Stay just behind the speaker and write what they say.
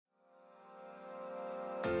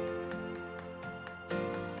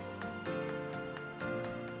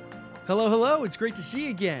Hello, hello. It's great to see you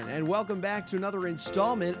again, and welcome back to another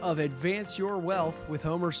installment of Advance Your Wealth with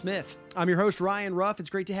Homer Smith. I'm your host, Ryan Ruff. It's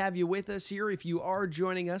great to have you with us here. If you are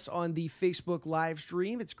joining us on the Facebook live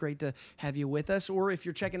stream, it's great to have you with us. Or if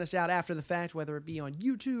you're checking us out after the fact, whether it be on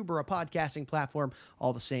YouTube or a podcasting platform,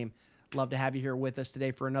 all the same. Love to have you here with us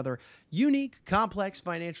today for another unique, complex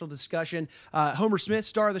financial discussion. Homer Smith,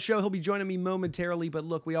 star of the show, he'll be joining me momentarily. But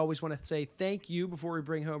look, we always want to say thank you before we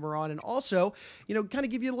bring Homer on, and also, kind of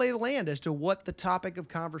give you the lay of the land as to what the topic of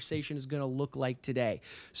conversation is going to look like today.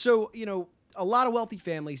 So, a lot of wealthy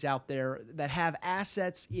families out there that have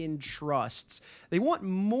assets in trusts. They want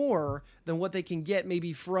more than what they can get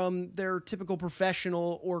maybe from their typical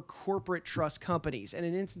professional or corporate trust companies. And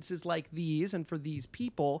in instances like these, and for these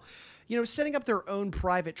people, setting up their own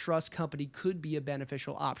private trust company could be a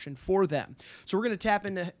beneficial option for them. So we're going to tap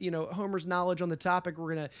into, Homer's knowledge on the topic.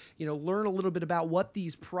 We're going to, learn a little bit about what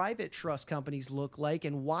these private trust companies look like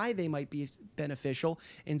and why they might be beneficial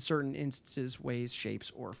in certain instances, ways,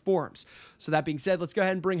 shapes, or forms. So that being said, let's go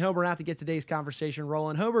ahead and bring Homer out to get today's conversation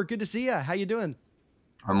rolling. Homer, good to see you. How you doing?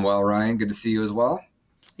 I'm well, Ryan. Good to see you as well.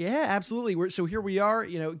 Yeah, absolutely. So here we are,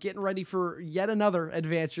 getting ready for yet another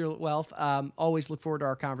Advance Your Wealth. Always look forward to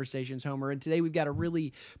our conversations, Homer. And today we've got a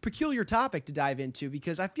really peculiar topic to dive into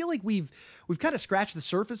because I feel like we've kind of scratched the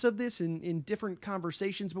surface of this in different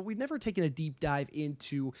conversations, but we've never taken a deep dive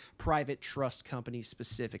into private trust companies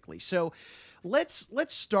specifically. So let's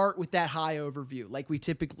start with that high overview like we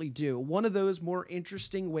typically do. One of those more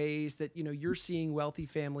interesting ways that, you're seeing wealthy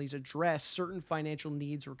families address certain financial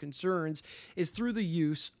needs or concerns is through the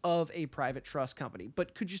use of a private trust company.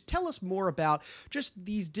 But could you tell us more about just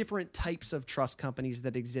these different types of trust companies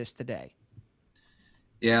that exist today?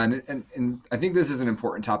 Yeah, and I think this is an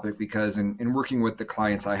important topic because in working with the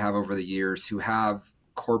clients I have over the years who have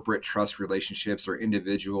corporate trust relationships or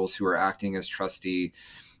individuals who are acting as trustee,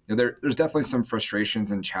 there's definitely some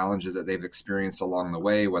frustrations and challenges that they've experienced along the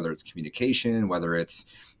way, whether it's communication, whether it's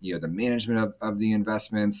the management of the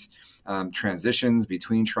investments, transitions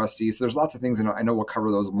between trustees. So there's lots of things, and I know we'll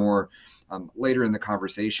cover those more later in the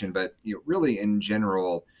conversation. But really, in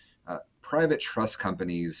general, private trust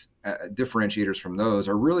companies, differentiators from those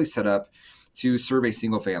are really set up to serve a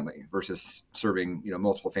single family versus serving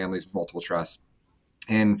multiple families, multiple trusts.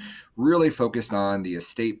 And really focused on the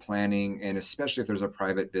estate planning, and especially if there's a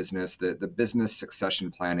private business, the business succession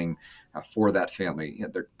planning for that family.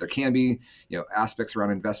 There can be aspects around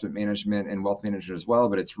investment management and wealth management as well,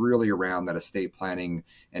 but it's really around that estate planning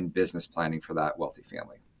and business planning for that wealthy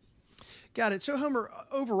family. Got it. So Homer,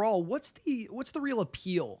 overall, what's the real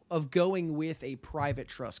appeal of going with a private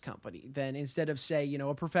trust company then instead of, say,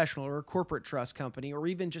 a professional or a corporate trust company, or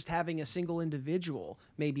even just having a single individual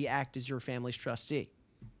maybe act as your family's trustee?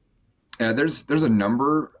 There's a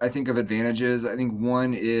number, I think, of advantages. I think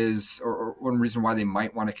one is, or one reason why they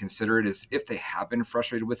might want to consider it is if they have been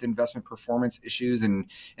frustrated with investment performance issues, and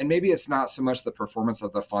maybe it's not so much the performance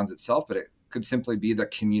of the funds itself, but it could simply be the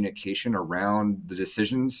communication around the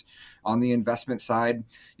decisions on the investment side.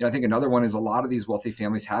 I think another one is a lot of these wealthy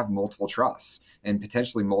families have multiple trusts and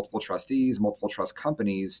potentially multiple trustees, multiple trust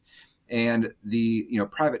companies. And the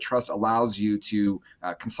private trust allows you to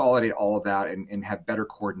consolidate all of that and have better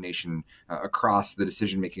coordination across the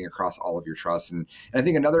decision making across all of your trusts. And I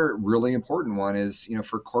think another really important one is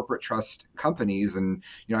for corporate trust companies, and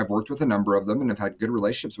I've worked with a number of them and have had good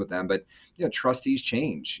relationships with them. But trustees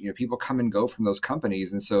change. People come and go from those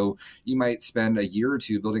companies, and so you might spend a year or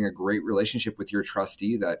two building a great relationship with your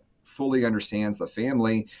trustee that fully understands the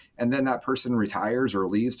family, and then that person retires or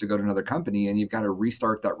leaves to go to another company, and you've got to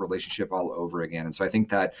restart that relationship all over again. And so I think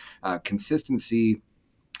that consistency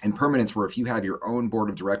and permanence, where if you have your own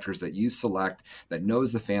board of directors that you select, that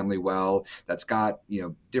knows the family well, that's got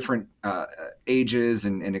different ages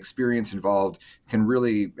and experience involved, can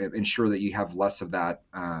really ensure that you have less of that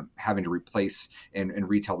having to replace and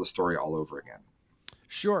retell the story all over again.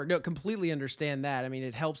 Sure. No, completely understand that. I mean,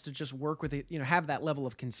 it helps to just work with it, have that level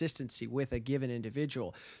of consistency with a given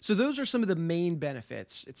individual. So those are some of the main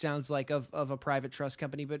benefits, it sounds like, of a private trust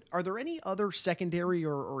company. But are there any other secondary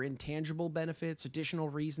or intangible benefits, additional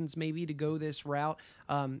reasons maybe to go this route,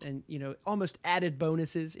 and, almost added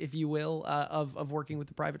bonuses, if you will, of working with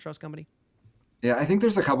the private trust company? Yeah, I think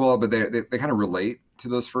there's a couple, but they kind of relate to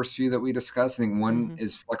those first few that we discussed. I think one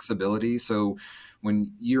is flexibility. So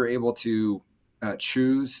when you're able to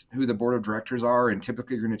choose who the board of directors are, and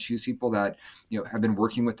typically you're going to choose people that have been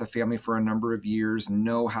working with the family for a number of years,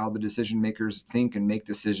 know how the decision makers think and make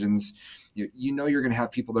decisions. You're going to have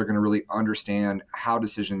people that are going to really understand how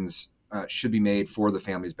decisions should be made for the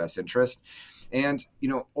family's best interest. And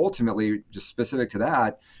ultimately, just specific to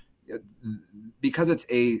that, because it's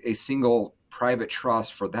a single private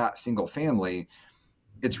trust for that single family,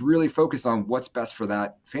 it's really focused on what's best for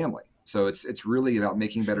that family. So it's really about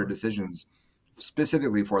making better Sure. decisions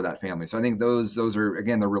specifically for that family. So I think those are,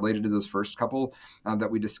 again, they're related to those first couple that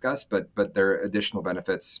we discussed, but there are additional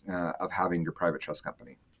benefits of having your private trust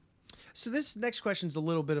company. So this next question is a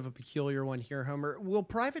little bit of a peculiar one here, Homer. Will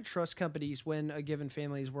private trust companies, when a given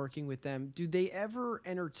family is working with them, do they ever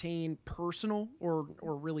entertain personal or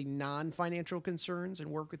really non-financial concerns and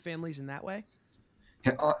work with families in that way?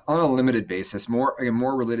 On a limited basis, more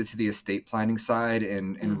related to the estate planning side,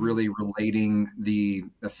 and Mm-hmm. really relating the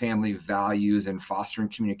family values and fostering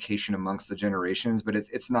communication amongst the generations. But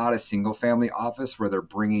it's not a single family office where they're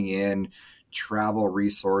bringing in travel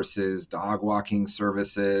resources, dog walking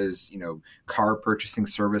services, car purchasing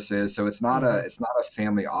services. So Mm-hmm. it's not a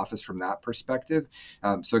family office from that perspective.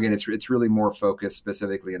 So again, it's really more focused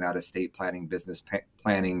specifically in that estate planning, business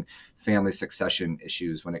planning, family succession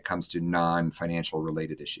issues when it comes to non-financial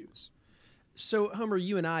related issues. So, Homer,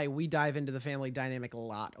 you and I, we dive into the family dynamic a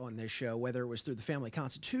lot on this show, whether it was through the family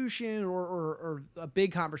constitution or a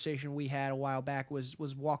big conversation we had a while back was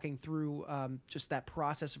walking through just that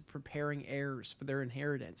process of preparing heirs for their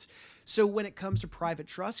inheritance. So, when it comes to private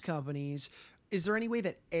trust companies, is there any way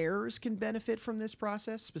that heirs can benefit from this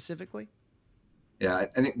process specifically? Yeah,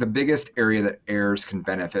 I think the biggest area that heirs can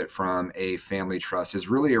benefit from a family trust is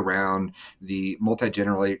really around the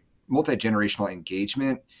multi-generational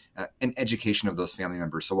engagement and education of those family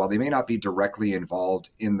members. So while they may not be directly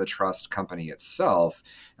involved in the trust company itself,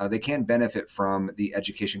 they can benefit from the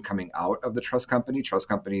education coming out of the trust company. Trust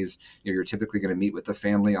companies, you're typically going to meet with the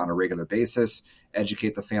family on a regular basis,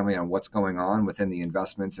 educate the family on what's going on within the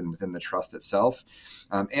investments and within the trust itself.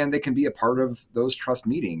 And they can be a part of those trust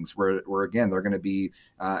meetings where again, they're going to be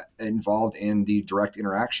involved in the direct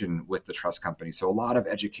interaction with the trust company. So a lot of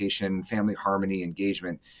education, family harmony,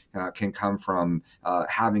 engagement can come from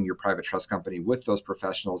having your private trust company with those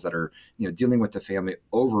professionals that are dealing with the family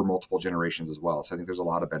over multiple generations as well. So I think there's a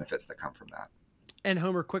lot of benefits that come from that. And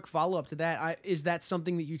Homer, quick follow up to that: is that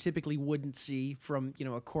something that you typically wouldn't see from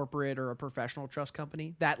a corporate or a professional trust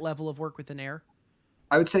company? That level of work with an heir?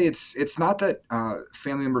 I would say it's not that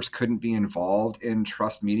family members couldn't be involved in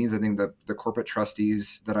trust meetings. I think the corporate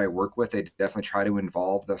trustees that I work with, they definitely try to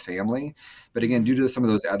involve the family. But again, Mm-hmm. due to some of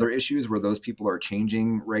those other issues where those people are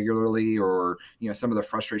changing regularly, or some of the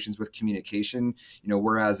frustrations with communication,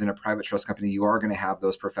 whereas in a private trust company, you are going to have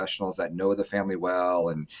those professionals that know the family well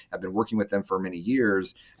and have been working with them for many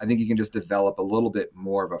years. I think you can just develop a little bit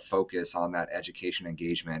more of a focus on that education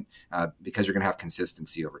engagement because you're going to have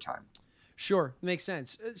consistency over time. Sure, makes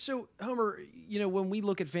sense. So, Homer, when we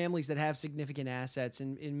look at families that have significant assets,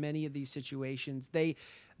 in many of these situations,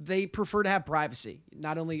 they prefer to have privacy.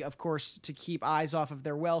 Not only, of course, to keep eyes off of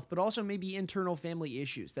their wealth, but also maybe internal family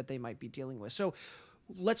issues that they might be dealing with. So,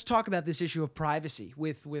 let's talk about this issue of privacy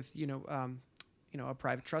with a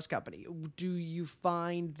private trust company. Do you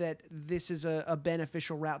find that this is a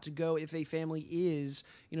beneficial route to go if a family is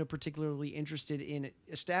particularly interested in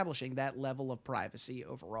establishing that level of privacy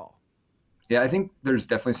overall? Yeah, I think there's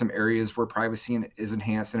definitely some areas where privacy is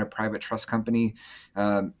enhanced in a private trust company.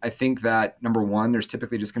 I think that number one, there's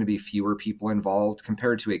typically just going to be fewer people involved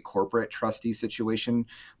compared to a corporate trustee situation,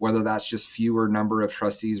 whether that's just fewer number of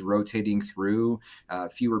trustees rotating through,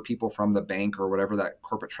 fewer people from the bank or whatever that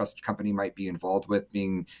corporate trust company might be involved with,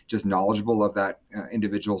 being just knowledgeable of that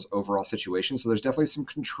individual's overall situation. So there's definitely some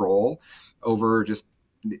control over just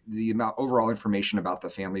the amount overall information about the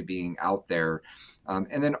family being out there.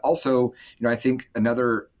 And then also, I think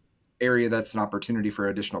another area that's an opportunity for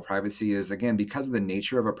additional privacy is, again, because of the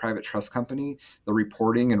nature of a private trust company, the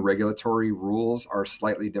reporting and regulatory rules are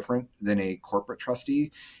slightly different than a corporate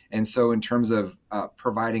trustee. And so in terms of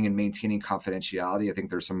providing and maintaining confidentiality, I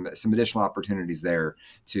think there's some additional opportunities there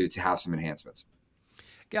to have some enhancements.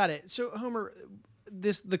 Got it. So, Homer,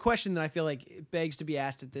 the question that I feel like begs to be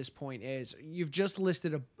asked at this point is: you've just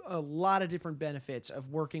listed a lot of different benefits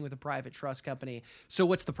of working with a private trust company. So,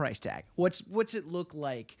 what's the price tag? What's it look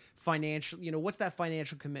like financial? What's that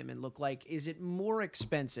financial commitment look like? Is it more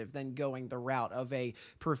expensive than going the route of a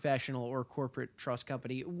professional or corporate trust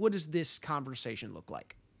company? What does this conversation look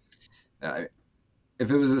like? Uh, if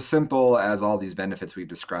it was as simple as all these benefits we've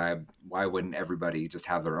described, why wouldn't everybody just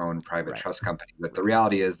have their own private Right. trust company? But the Right.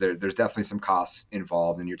 reality is there's definitely some costs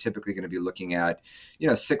involved, and you're typically going to be looking at,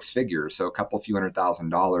 six figures, so a couple few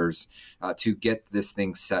 $100,000 to get this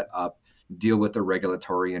thing set up. deal with the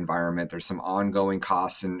regulatory environment. There's some ongoing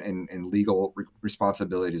costs and legal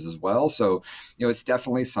responsibilities as well. So, it's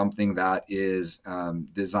definitely something that is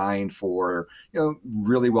designed for,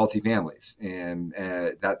 really wealthy families. And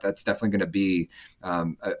that's definitely going to be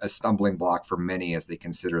a stumbling block for many as they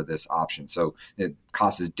consider this option. So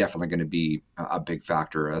cost is definitely going to be a big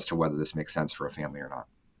factor as to whether this makes sense for a family or not.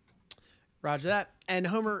 Roger that. And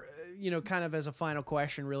Homer, kind of as a final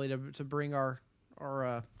question, really to bring our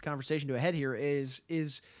conversation to a head here is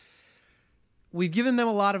we've given them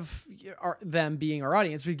a lot of them being our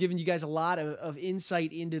audience. We've given you guys a lot of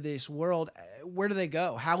insight into this world. Where do they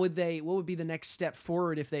go? What would be the next step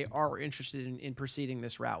forward if they are interested in proceeding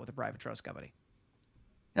this route with a private trust company?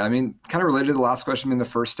 Yeah, kind of related to the last question, the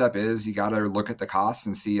first step is you got to look at the costs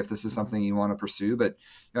and see if this is something you want to pursue. But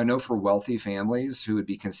I know for wealthy families who would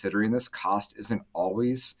be considering this, cost isn't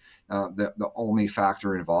always the only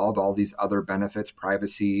factor involved. All these other benefits,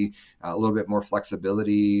 privacy, a little bit more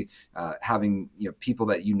flexibility, having people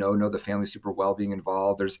that know the family super well being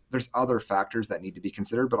involved. There's other factors that need to be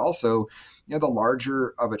considered, but also the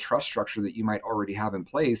larger of a trust structure that you might already have in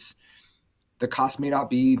place, the cost may not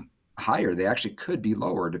be higher. They actually could be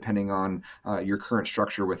lower depending on your current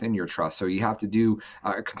structure within your trust. So you have to do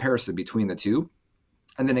a comparison between the two.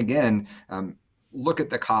 And then again, look at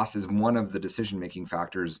the cost as one of the decision-making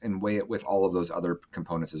factors and weigh it with all of those other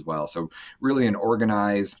components as well. So really an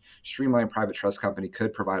organized, streamlined private trust company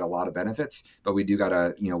could provide a lot of benefits, but we do got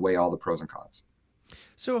to weigh all the pros and cons.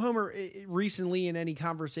 So Homer, recently in any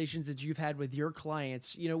conversations that you've had with your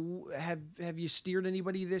clients, have you steered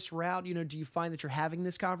anybody this route? Do you find that you're having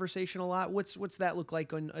this conversation a lot? What's that look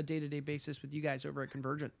like on a day-to-day basis with you guys over at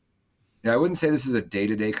Convergent? Yeah, I wouldn't say this is a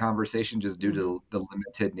day-to-day conversation just due to the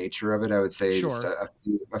limited nature of it. I would say Sure. Just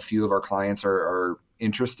a few of our clients are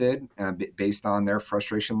interested based on their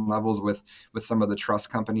frustration levels with some of the trust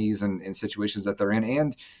companies and situations that they're in.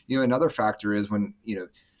 And, another factor is when,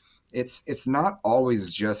 it's not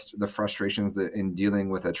always just the frustrations that in dealing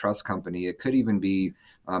with a trust company. It could even be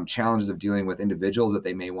challenges of dealing with individuals that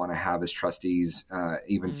they may want to have as trustees,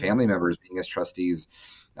 even family members being as trustees.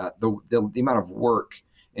 The amount of work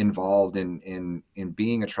involved in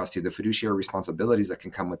being a trustee, the fiduciary responsibilities that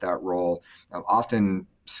can come with that role often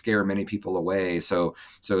scare many people away. So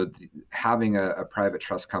having a private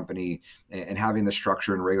trust company and having the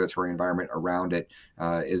structure and regulatory environment around it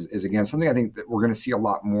is again something I think that we're going to see a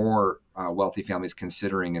lot more wealthy families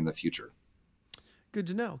considering in the future. Good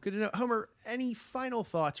to know. Homer, any final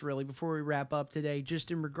thoughts really before we wrap up today, just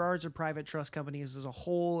in regards to private trust companies as a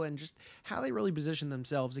whole and just how they really position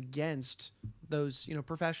themselves against those,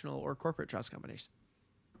 professional or corporate trust companies?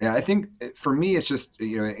 Yeah, I think for me, it's just,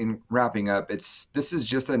 in wrapping up, this is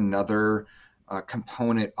just another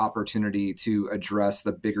component opportunity to address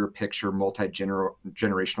the bigger picture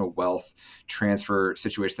multi-generational wealth transfer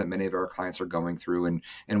situation that many of our clients are going through.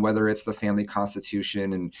 And whether it's the family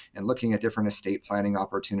constitution and looking at different estate planning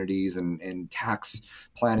opportunities and tax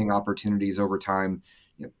planning opportunities over time,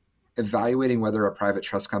 evaluating whether a private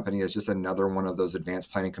trust company is just another one of those advanced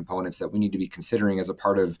planning components that we need to be considering as a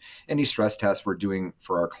part of any stress test we're doing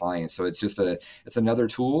for our clients. So it's another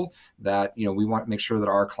tool that, we want to make sure that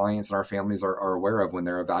our clients and our families are aware of when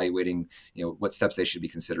they're evaluating, what steps they should be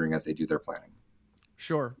considering as they do their planning.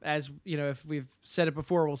 Sure. As if we've said it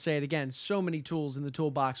before, we'll say it again. So many tools in the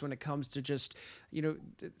toolbox when it comes to just,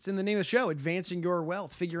 it's in the name of the show, advancing your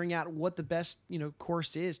wealth, figuring out what the best,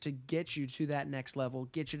 course is to get you to that next level,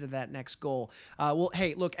 get you to that next goal. Well,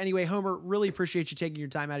 hey, look, anyway, Homer, really appreciate you taking your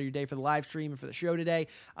time out of your day for the live stream and for the show today.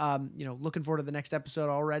 Looking forward to the next episode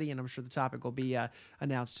already, and I'm sure the topic will be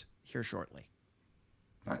announced here shortly.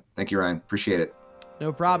 All right. Thank you, Ryan. Appreciate it.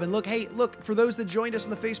 No problem. Look, for those that joined us on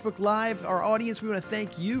the Facebook Live, our audience, we want to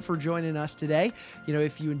thank you for joining us today.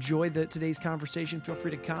 If you enjoyed today's conversation, feel free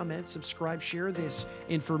to comment, subscribe, share this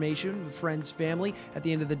information with friends, family. At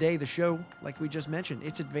the end of the day, the show, like we just mentioned,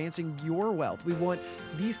 it's advancing your wealth. We want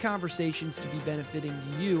these conversations to be benefiting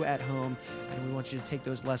you at home, and we want you to take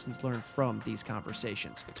those lessons learned from these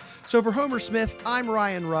conversations. So for Homer Smith, I'm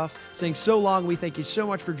Ryan Ruff, saying so long. We thank you so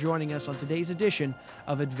much for joining us on today's edition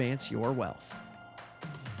of Advance Your Wealth.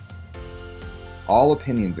 All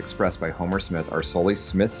opinions expressed by Homer Smith are solely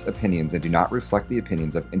Smith's opinions and do not reflect the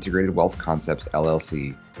opinions of Integrated Wealth Concepts,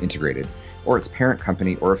 LLC, Integrated, or its parent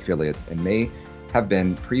company or affiliates, and may have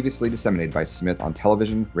been previously disseminated by Smith on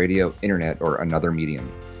television, radio, internet, or another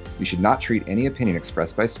medium. You should not treat any opinion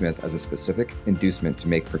expressed by Smith as a specific inducement to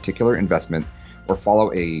make particular investment or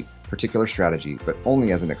follow a particular strategy, but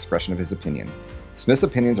only as an expression of his opinion. Smith's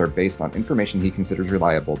opinions are based on information he considers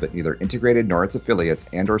reliable, but neither Integrated nor its affiliates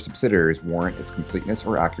and/or subsidiaries warrant its completeness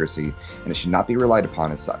or accuracy, and it should not be relied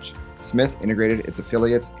upon as such. Smith Integrated, its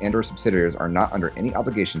affiliates, and/or subsidiaries are not under any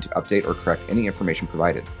obligation to update or correct any information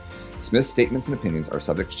provided. Smith's statements and opinions are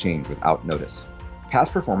subject to change without notice.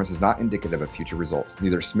 Past performance is not indicative of future results.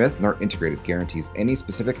 Neither Smith nor Integrated guarantees any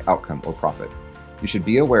specific outcome or profit. You should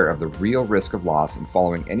be aware of the real risk of loss in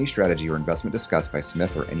following any strategy or investment discussed by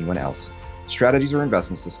Smith or anyone else. Strategies or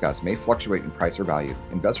investments discussed may fluctuate in price or value.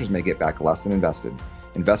 Investors may get back less than invested.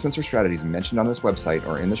 Investments or strategies mentioned on this website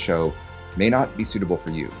or in the show may not be suitable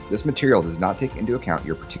for you. This material does not take into account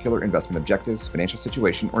your particular investment objectives, financial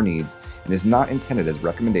situation, or needs, and is not intended as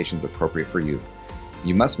recommendations appropriate for you.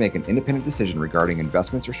 You must make an independent decision regarding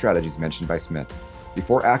investments or strategies mentioned by Smith.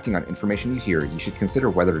 Before acting on information you hear, you should consider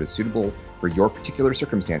whether it is suitable for your particular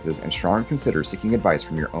circumstances and strongly consider seeking advice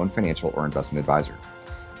from your own financial or investment advisor.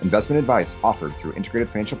 Investment advice offered through Integrated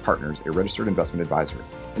Financial Partners, a registered investment advisor.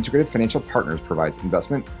 Integrated Financial Partners provides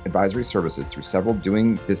investment advisory services through several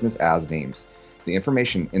doing business as names. The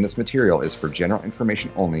information in this material is for general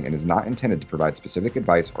information only and is not intended to provide specific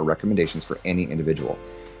advice or recommendations for any individual.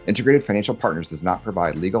 Integrated Financial Partners does not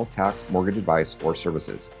provide legal, tax, mortgage advice, or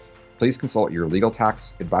services. Please consult your legal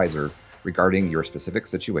tax advisor regarding your specific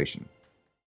situation.